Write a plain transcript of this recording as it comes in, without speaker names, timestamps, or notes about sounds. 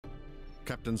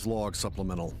Captain's log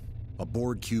supplemental. A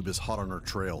Borg cube is hot on our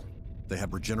trail. They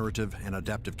have regenerative and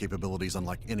adaptive capabilities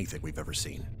unlike anything we've ever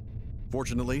seen.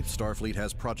 Fortunately, Starfleet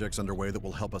has projects underway that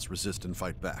will help us resist and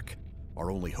fight back. Our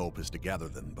only hope is to gather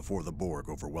them before the Borg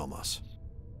overwhelm us.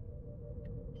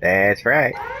 That's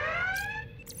right.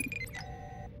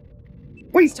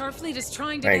 Wait. Starfleet is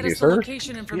trying to get us the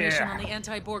location information on the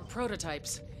anti-Borg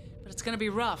prototypes, but it's gonna be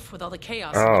rough with all the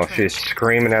chaos. Oh, she's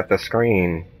screaming at the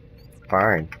screen.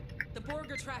 Fine. The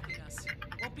Borg are tracking us.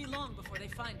 Won't be long before they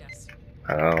find us.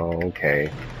 Oh,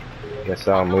 okay. Guess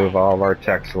I'll move all of our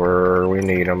techs where we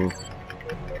need them.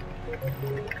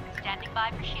 Standing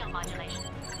by for shield modulation.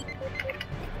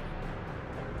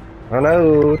 Oh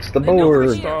no, it's the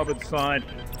Borg. Starboard side.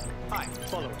 Hi,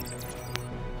 follow.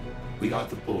 We are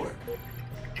the Borg.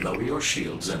 Lower your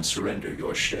shields and surrender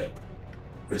your ship.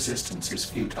 Resistance is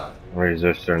futile.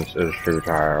 Resistance is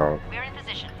futile. We're in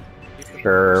position.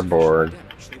 Sure, Borg.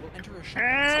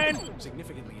 And...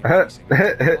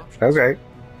 Okay.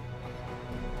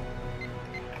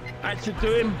 That should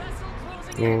do him.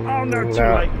 Oh, no, too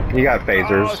late. You got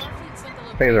phasers.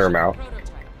 Oh. Phaser him out.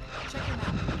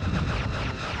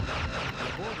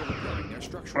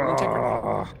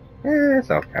 Oh,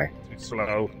 it's okay. Too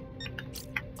slow.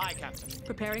 Aye, Captain.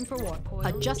 Preparing for warp.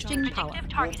 Adjusting power. Warp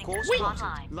Targeting course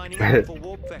online. lining up for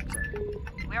warp vector.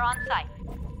 We're on site.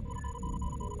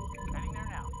 Heading there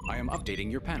now. I am updating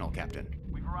your panel, Captain.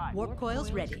 We've arrived. Warp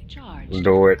coils ready.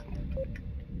 Do it.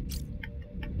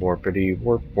 Warpity,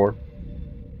 warp, warp.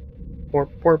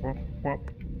 Warp,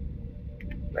 warp.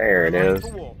 There it is. For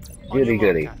warp. On Goody your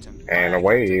mark, goody. Captain. And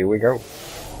away we go.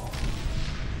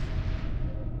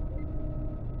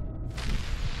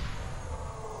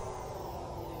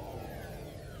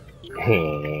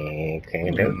 Okay,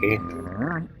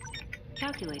 dokie.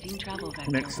 Calculating travel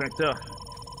vector. Next sector.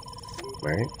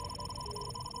 Right.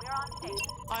 We're on station.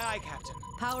 Aye, aye, Captain.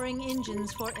 Powering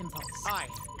engines for impulse. Aye.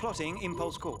 Plotting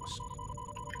impulse course.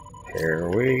 Here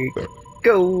we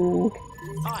go.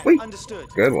 Aye, Wait. understood.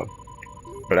 Good one.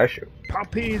 Bless you.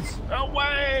 Puppies,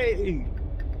 away!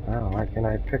 Oh, why can't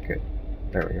I pick it?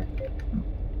 There we go.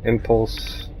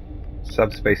 Impulse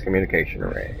subspace communication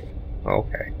array.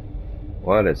 Okay.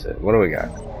 What is it? What do we got?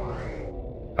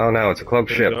 Oh no, it's a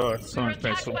cloaked ship. Science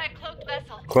vessel.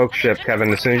 Cloak ship,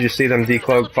 Kevin. As soon as you see them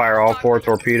decloak, fire all 4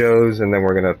 torpedoes, and then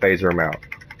we're gonna phaser them out.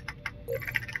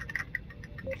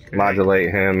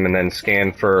 Modulate him, and then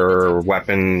scan for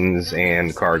weapons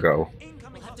and cargo.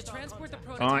 We'll have to transport the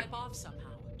prototype off somehow.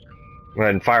 Go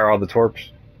ahead and fire all the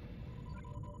torps.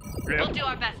 We'll do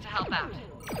our best to help out.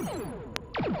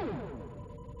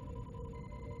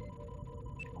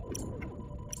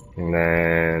 And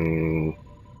then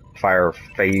fire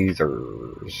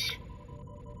phasers.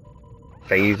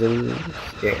 Phasers?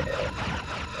 Yeah.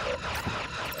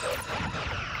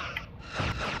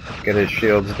 Get his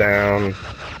shields down.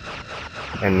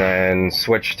 And then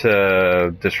switch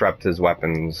to disrupt his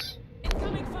weapons.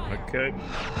 Okay.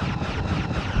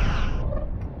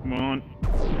 Come on.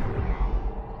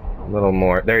 A little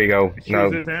more. There you go.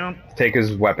 Shields it down. Take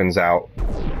his weapons out.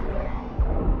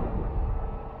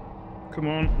 Come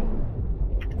on.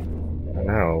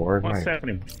 No, where's What's my...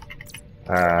 happening?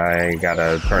 I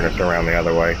gotta turn us around the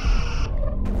other way.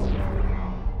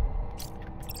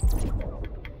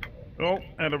 Oh,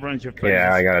 out of range of phasers.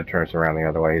 Yeah, I gotta turn us around the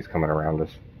other way. He's coming around us.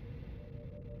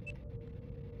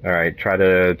 Alright, try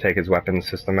to take his weapons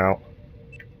system out.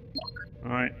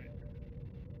 Alright.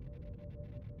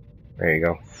 There you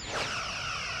go.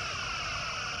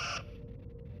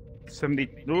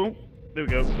 70. Oh, there we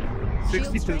go.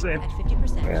 60%. At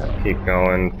 50%. Yeah, keep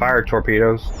going. Fire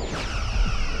torpedoes.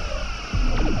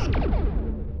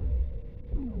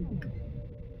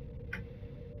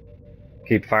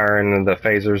 Keep firing the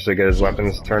phasers to get his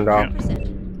weapons turned off.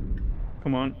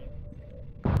 Come on.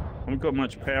 I haven't got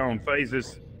much power on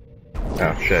phasers.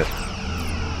 Oh shit.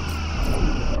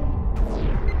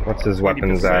 What's his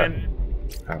weapons at?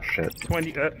 Oh shit.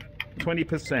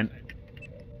 20%.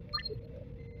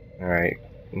 Alright.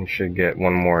 You should get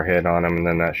one more hit on him and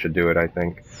then that should do it, I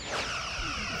think.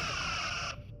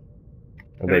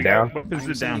 Are they down? Weapons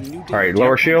are down. Alright,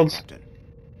 lower shields.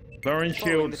 Lowering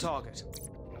Following the shields. target.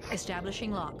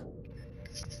 Establishing lock.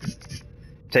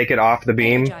 Take it off the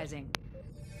beam. Energizing.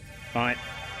 Alright.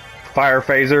 Fire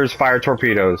phasers, fire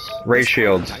torpedoes. Ray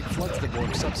shields. Floods the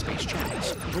Borg subspace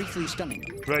channels, briefly stunning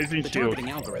them. Raising The shield.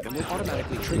 targeting algorithm will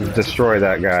automatically trigger. Destroy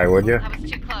that guy, would you? That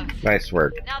was too close. Nice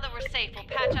work. Now that we're safe, we'll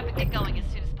patch up and get going as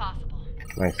soon as possible.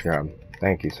 Nice job.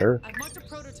 Thank you, sir. I've marked a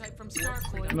prototype from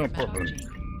Starfleet. No problem.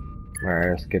 Alright,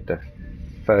 let's get the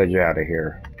fudge out of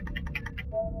here.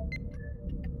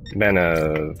 been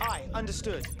Aye,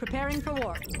 understood. Preparing for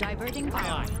warp. Diverting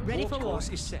power. Ready for Warp warp. course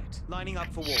is set. Lining up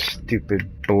for warp. stupid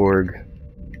Borg.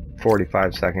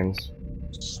 45 seconds.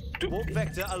 Warp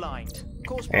vector aligned.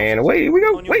 Course And processed. away we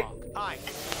go. On your Wait. mark. Aye.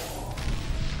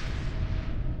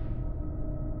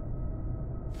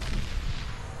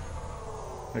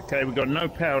 Okay, we got no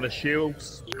powder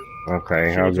shields.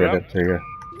 Okay, Shields I'll get up. it to you.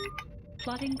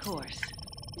 Plotting course.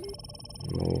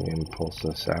 Let me impulse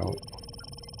this out.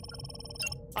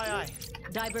 Aye, aye.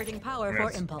 Diverting power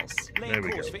Yes. for impulse. Laying There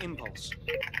we course go. for impulse.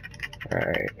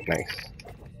 Alright, nice.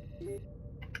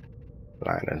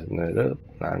 Lining it up,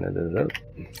 lining it up.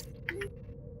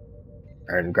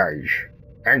 Engage.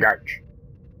 Engage.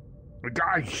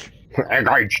 Engage!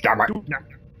 Engage, damn it. Do not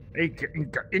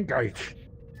engage.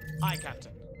 Aye,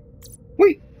 Captain.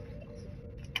 Wait.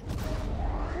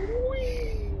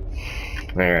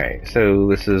 Alright, so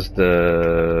this is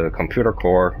the computer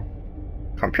core.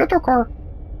 Computer core?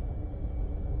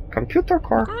 Computer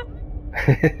core?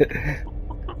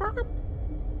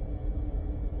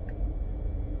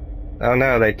 Oh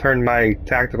no, they turned my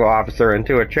tactical officer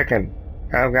into a chicken.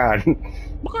 Oh god.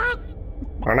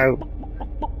 Oh no.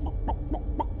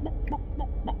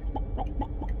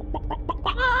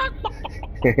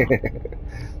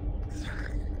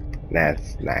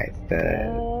 That's nice.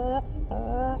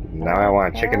 Now I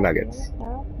want chicken nuggets.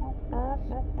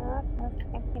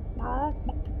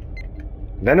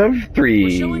 Venom 3. We're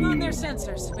showing on their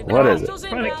sensors. We've What got is it? hostiles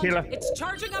Planet inbound. killer. It's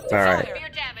charging up to All right. fire. Severe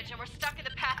damage, and we're stuck in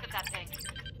the path of that thing.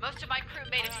 Most of my crew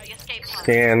made it to the escape pod.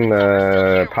 Scan Some are still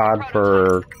here with the pod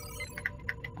for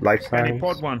prototypes. life Scanning signs.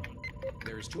 pod 1.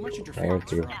 There's too much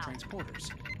interference you. from our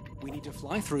transporters. We need to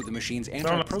fly through the machine's life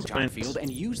anti-proton signs. field and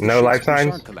use the No ship's life signs?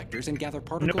 shard collectors and gather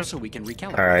particles so we can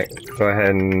recalibrate. Alright, go ahead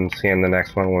and scan the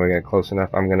next one when we get close enough.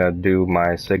 I'm gonna do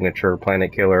my signature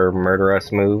planet killer murder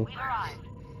us move. We've arrived.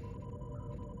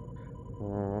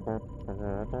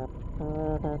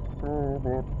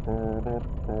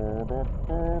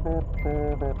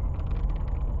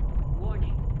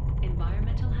 Warning.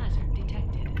 Environmental hazard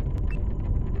detected.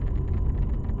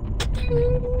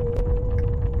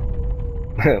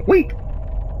 Wait!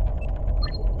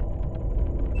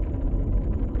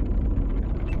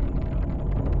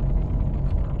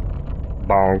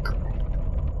 Bonk.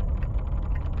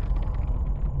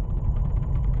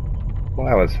 Well,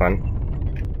 that was fun.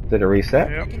 Did it reset?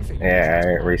 Yep. Yeah,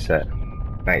 it reset.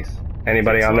 Nice.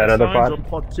 Anybody on that other Signs pod? on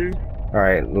pod 2.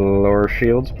 Alright, lower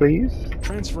shields, please.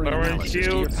 Transferring Lowering analysis to your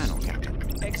shields. panel,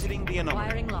 Captain. Exiting the anomaly.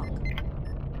 Wiring lock.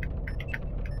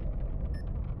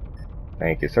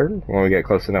 Thank you, sir. When we get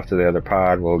close enough to the other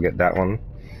pod, we'll get that one.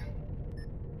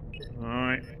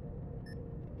 Alright.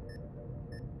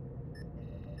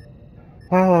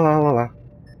 La la la la la.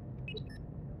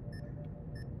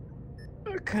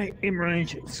 Okay, in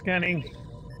range, scanning.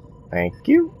 Thank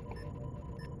you.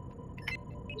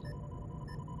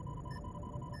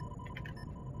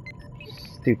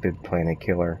 Stupid planet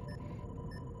killer.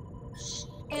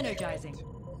 Energizing.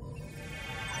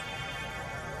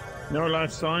 No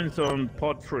life signs on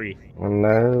pod 3. Oh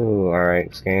no.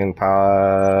 Alright, scan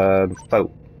pod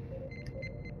 4.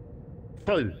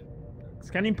 2.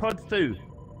 Scanning pod 2.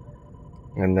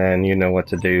 And then you know what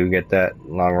to do. Get that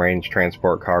long range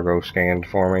transport cargo scanned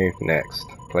for me next,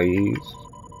 please.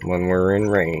 When we're in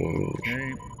range.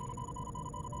 Okay.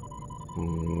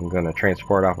 I'm gonna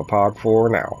transport off of pod 4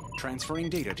 now. Transferring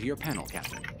data to your panel,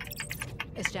 Captain.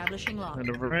 Establishing lock. Out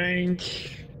of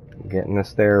range. Getting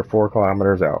us there 4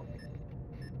 kilometers out.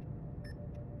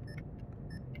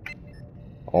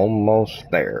 Almost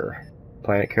there.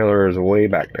 Planet killer is way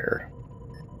back there.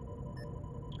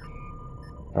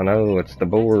 Oh no, it's the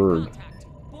Borg. Contact.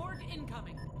 Borg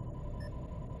incoming.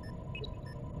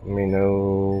 Let me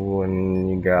know when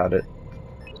you got it.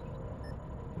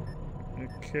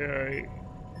 Okay.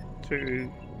 2,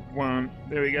 1.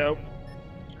 There we go.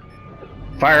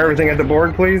 Fire everything at the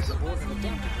Borg, please.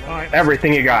 Alright.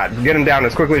 Everything you got. Get them down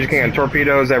as quickly as you can.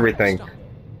 Torpedoes, everything.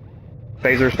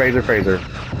 Phasers, phaser, phaser.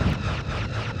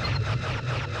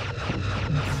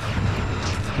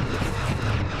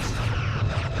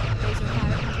 Laser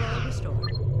fire control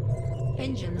restored.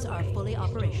 Engines are fully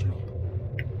operational.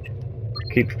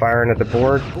 Keep firing at the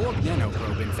Borg. Borg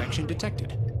nanoprobe infection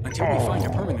detected. Until we find a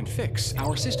permanent fix,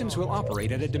 our systems will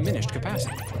operate at a diminished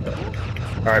capacity. The Borg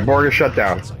Alright, Borg is shut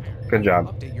down. Good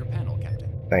job. Update your panel, Captain.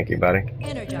 Thank you, buddy.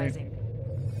 Energizing.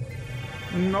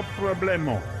 No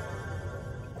problemo.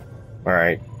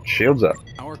 Alright, shields up.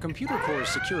 Our computer core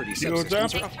security Shields subsystems up. are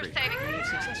Thanks for upgraded. saving We have me.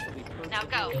 successfully purged Now the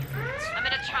go. interference. I'm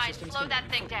gonna try and Systems slow can that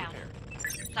be thing down.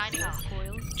 repaired. Signing off.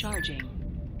 Coils charging.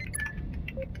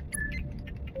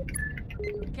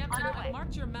 Captain, I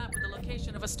marked your map with the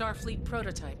location of a Starfleet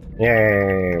prototype.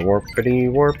 Yay!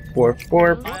 Warpity warp, warp,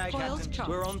 warp. Aye, aye, Coils Captain. charged.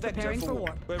 We're on vector Preparing for for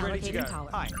warp. warp. We're ready to go. Allocating power.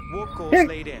 Aye, warp course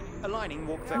laid in. Aligning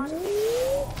warp vector.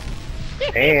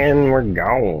 And we're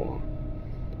gone.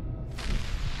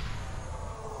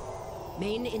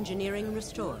 Main engineering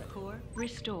restored. Core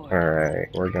restored. Alright,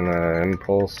 we're gonna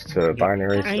impulse to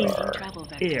binary star. Travel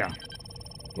vector. Yeah.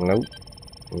 Nope.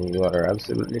 You are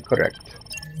absolutely correct.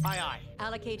 Aye, aye.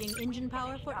 Allocating engine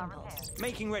power for impulse.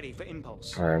 Making ready for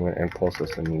impulse. Alright, I'm gonna impulse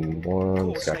this in 1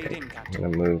 Course laid second. in, I'm Captain.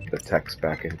 gonna move the techs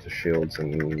back into shields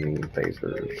and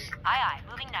phasers. Aye, aye.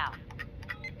 Moving now.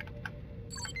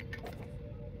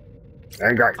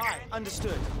 And go. Aye,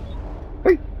 understood.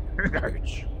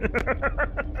 Engage.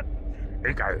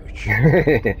 Engage.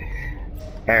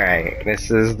 Alright, this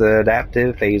is the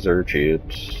adaptive phaser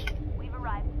chips. We've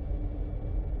arrived.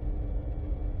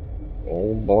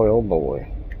 Oh boy, oh boy.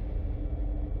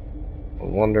 I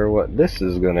wonder what this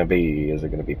is gonna be. Is it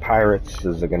gonna be pirates?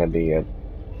 Is it gonna be a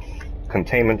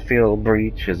containment field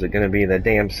breach? Is it gonna be the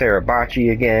damn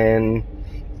Sarabachi again?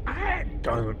 I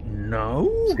don't know.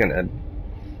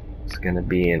 It's gonna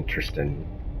be interesting.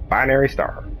 Binary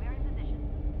star. We're in position.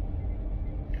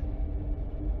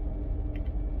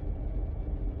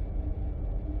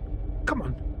 Come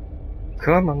on.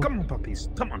 Come on. Come on, puppies.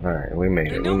 Come on. Alright, we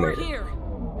made They it. know We we're made it. here.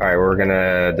 Alright, we're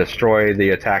gonna destroy the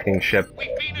attacking ship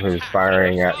who's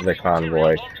firing at the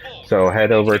convoy. So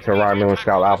head over to Romulan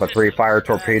Scout Alpha 3. Fire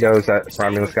torpedoes at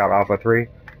Romulan Scout Alpha 3.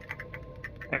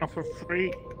 Alpha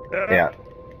 3. Yeah.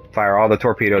 Fire all the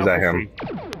torpedoes at him.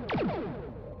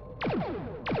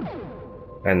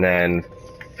 And then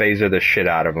phaser the shit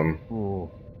out of him. Ooh.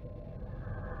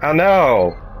 Oh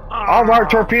no! All of our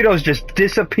torpedoes just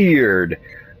disappeared!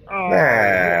 Oh.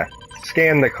 Ah.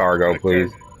 Scan the cargo,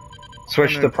 please.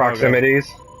 Switch Scan to the cargo.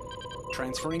 proximities.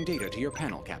 Transferring data to your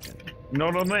panel, Captain.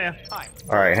 Not on there. Aye.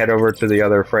 Alright, head over to the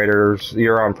other freighters.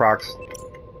 You're on prox.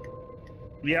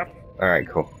 Yep. Alright,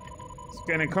 cool.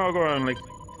 Scanning cargo only.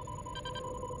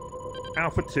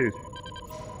 Alpha 2.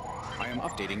 I am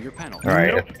updating your panel.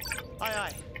 Alright, Nope. Aye,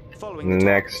 aye. Following the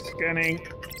next. Scanning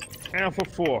Alpha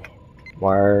 4.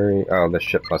 Why are you... Oh, the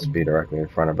ship must be directly in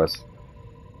front of us.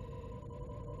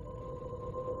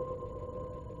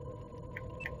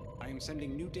 I am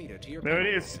sending new data to your There panel.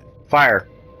 it is. Fire!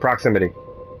 Proximity.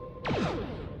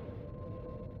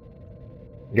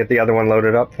 Get the other one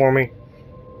loaded up for me.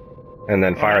 And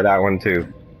then fire that one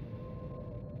too.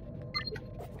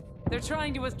 They're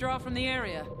trying to withdraw from the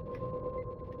area.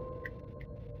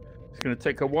 It's gonna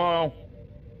take a while.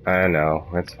 I know,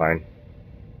 that's fine.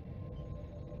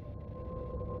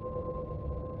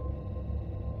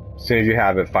 As soon as you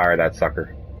have it, fire that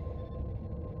sucker.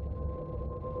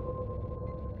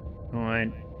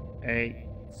 9, 8,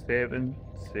 7,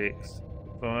 6,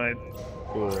 5,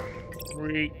 4,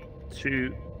 3,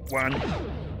 2, 1.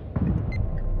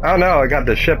 Oh no, I got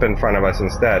the ship in front of us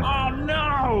instead. Oh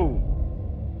no!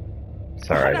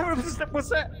 Sorry. What's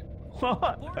that?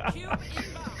 What?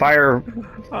 Fire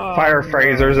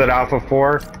phasers at Alpha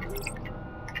 4.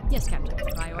 Yes, Captain.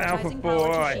 Alpha Prioritizing 4, power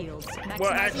to alright. shields.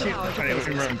 Well, Maximizing actually, power to okay, we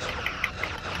can phasers. run.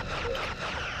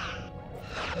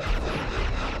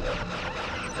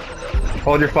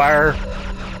 Hold your fire.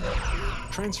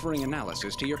 Transferring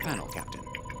analysis to your panel, Captain.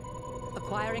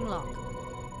 Acquiring lock.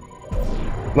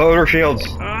 Loader shields.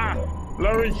 Ah!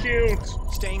 Lowering shields!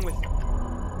 Staying with.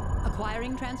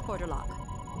 Acquiring transporter lock.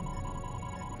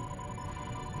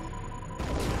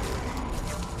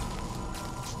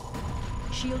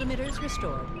 Shield emitters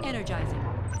restored. Energizing.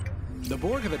 The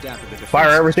Borg have adapted the defense Fire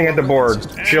everything at the board.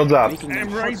 system, Shields up. making them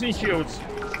I'm raising shields.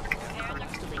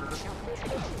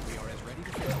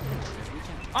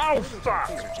 Oh, fuck!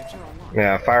 Phaser chips are online.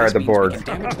 Yeah, fire This at the means we board. can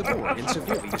damage the Borg and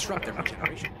severely disrupt their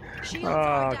regeneration. Shield Oh,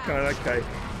 power down. okay.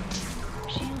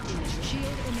 Shield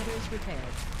emitters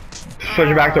repaired.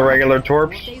 Switch back to regular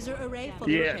torps. Phaser array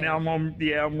fully Yeah, repaired. now I'm on.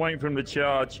 Yeah, I'm waiting for him to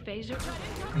charge. Phaser.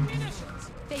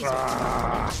 Phaser.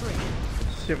 Ah. Shrink.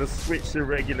 Should have switched to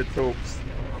regular torps.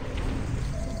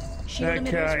 Shield emitters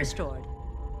Okay. restored.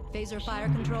 Phaser fire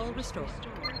control restored.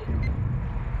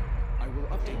 I will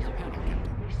update your panel,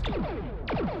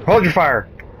 Captain. Hold your fire.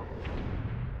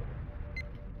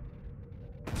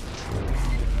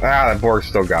 Ah, that Borg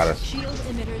still got us. Shield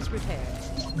emitters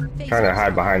repaired. Trying to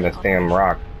hide behind this damn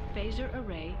rock. Phaser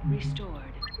array restored.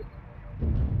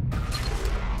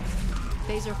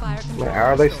 Phaser fire control. How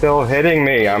are they still hitting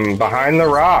me? I'm behind the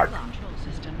rock. Control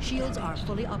system. Shields are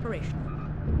fully operational.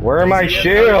 Where are my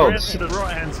shields? To the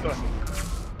right hand side.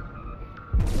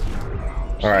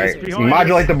 Alright, behind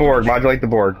modulate us. the Borg, modulate the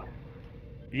Borg.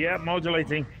 Yeah,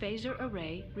 modulating. Phaser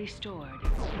array restored.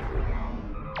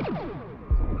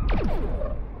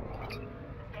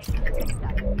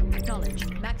 Acknowledge.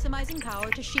 Maximizing power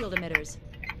to shield emitters.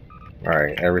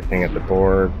 Alright, everything at the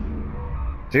board.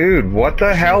 Dude, what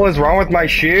the hell is wrong with my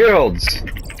shields?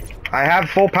 I have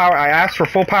full power. I asked for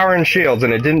full power and shields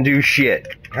and it didn't do shit.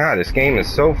 God, this game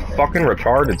is so fucking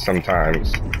retarded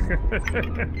sometimes.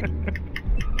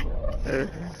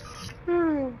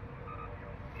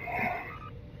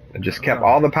 It just kept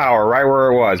all the power right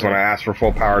where it was when I asked for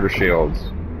full power to shields.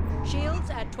 Shields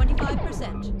at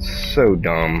 25%. So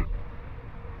dumb.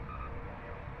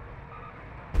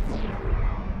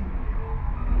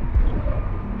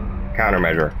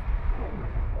 Countermeasure.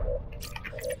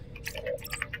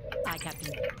 Aye,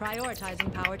 Captain.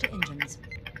 Prioritizing power to engines.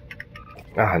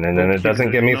 Ah, and then it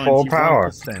doesn't give me full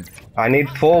power. I need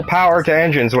full power to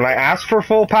engines. When I ask for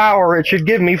full power, it should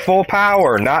give me full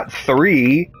power, not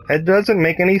 3. It doesn't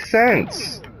make any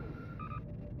sense.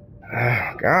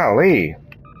 Golly.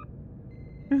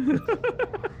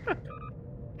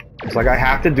 It's like I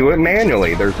have to do it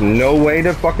manually. There's no way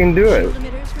to fucking do it. Shield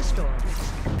emitters restored.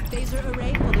 Phaser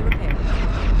array fully repaired.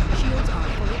 Shields are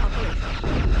fully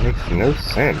operational. Makes no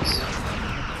sense.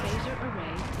 Phaser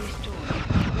array restored.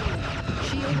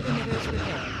 Shield emitters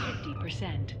repaired.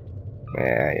 50%.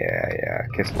 Yeah.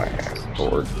 Kiss my ass,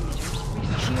 Borg.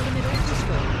 Shield emitters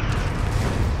restored.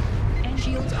 And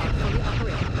shields are fully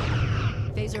operational.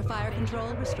 Phaser fire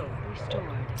control restored.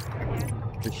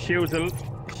 The shields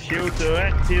are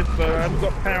active, but I haven't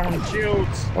got power on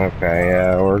shields. Okay,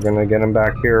 yeah, we're gonna get him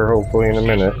back here hopefully in a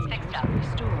minute. Restored.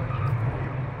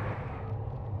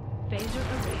 Phaser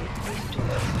array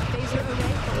restored. Phaser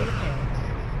array fully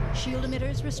repaired. Shield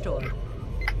emitters restored.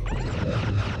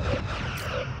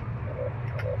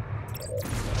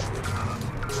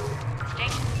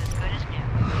 Station's as good as new.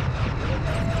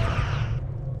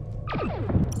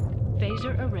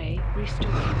 Phaser array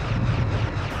restored.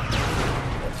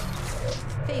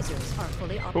 Phasers are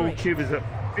fully Borg operational. cube is at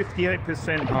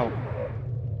 58% hull.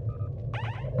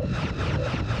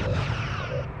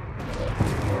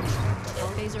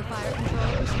 Phaser fire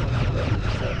control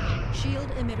restored. Shield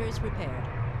emitters repaired.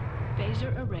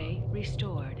 Phaser array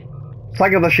restored.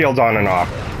 Cycle the shields on and off.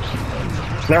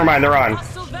 Never mind, they're on.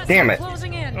 Damn it.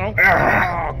 Closing in. Oh,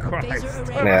 Ah. Christ. Phaser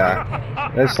array Yeah.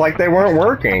 repaired. It's like they weren't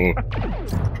working.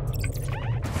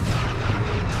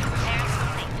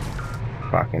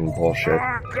 Fucking bullshit.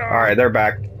 Alright, they're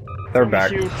back. They're back.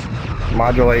 Shields.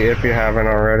 Modulate if you haven't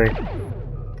already.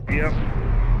 Yep.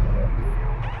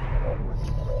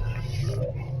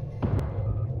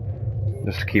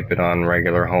 Just keep it on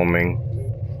regular homing.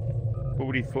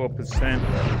 44%.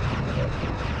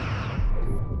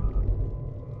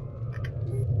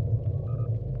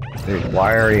 Dude,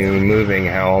 why are you moving,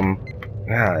 Helm?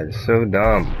 God, it's so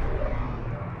dumb.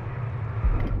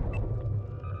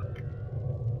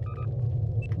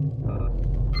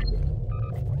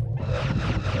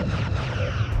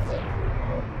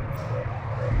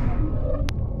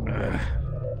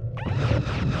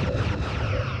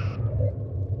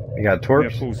 You got Yeah,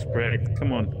 torps? full spread.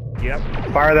 Come on. Yep.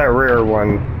 Fire that rear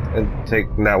one and take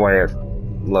that way it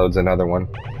loads another one.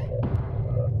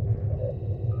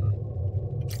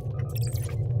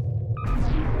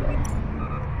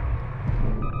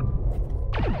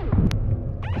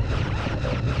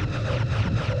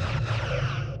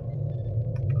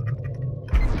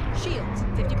 Shields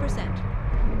 50%.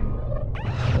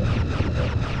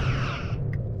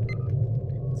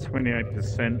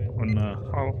 28% on the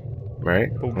hull.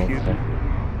 Right? Borg cube.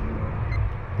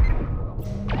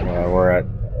 Yeah, we're at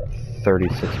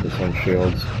 36%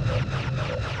 shields.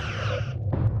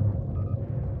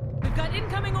 We've got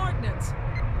incoming ordnance.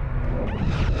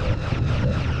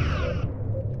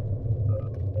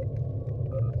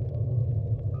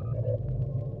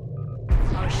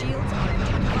 Our shields are at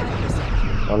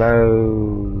 25%. Oh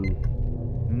no.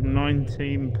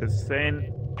 19%.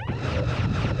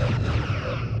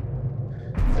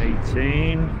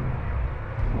 18.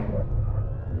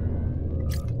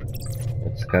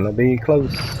 It's gonna be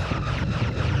close.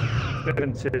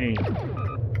 17.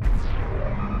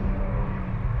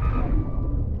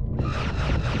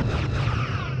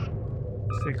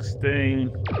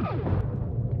 16.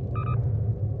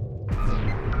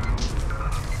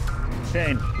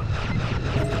 10.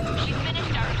 She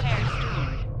finished our repairs.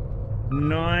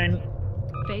 9.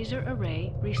 Phaser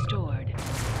array restored.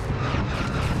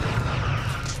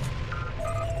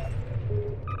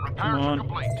 Come on.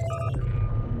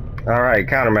 Alright,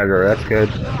 countermeasure, that's good.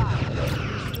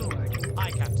 Restored.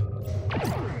 Aye, Captain.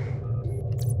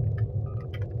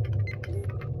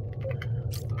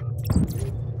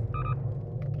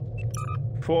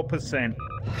 4%.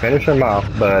 Finish him off,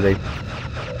 buddy.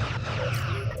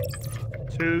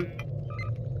 2.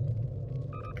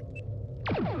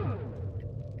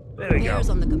 There we go. Repairs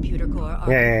on the computer core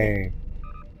are Yay.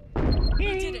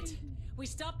 We did it. We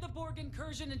stopped the Borg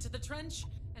incursion into the trench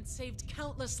and saved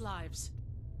countless lives.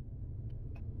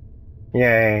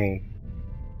 Yay.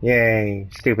 Yay.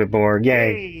 Stupid Borg.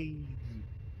 Yay.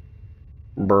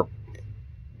 Burp.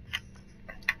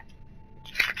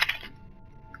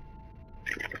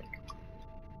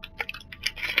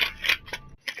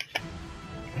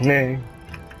 Yay.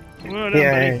 Well done,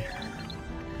 Yay.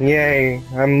 Yay.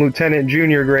 I'm Lieutenant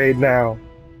Junior grade now.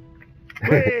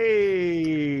 buddy.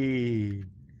 Hey.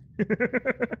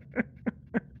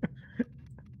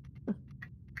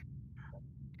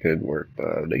 Good work,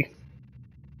 buddy.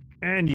 And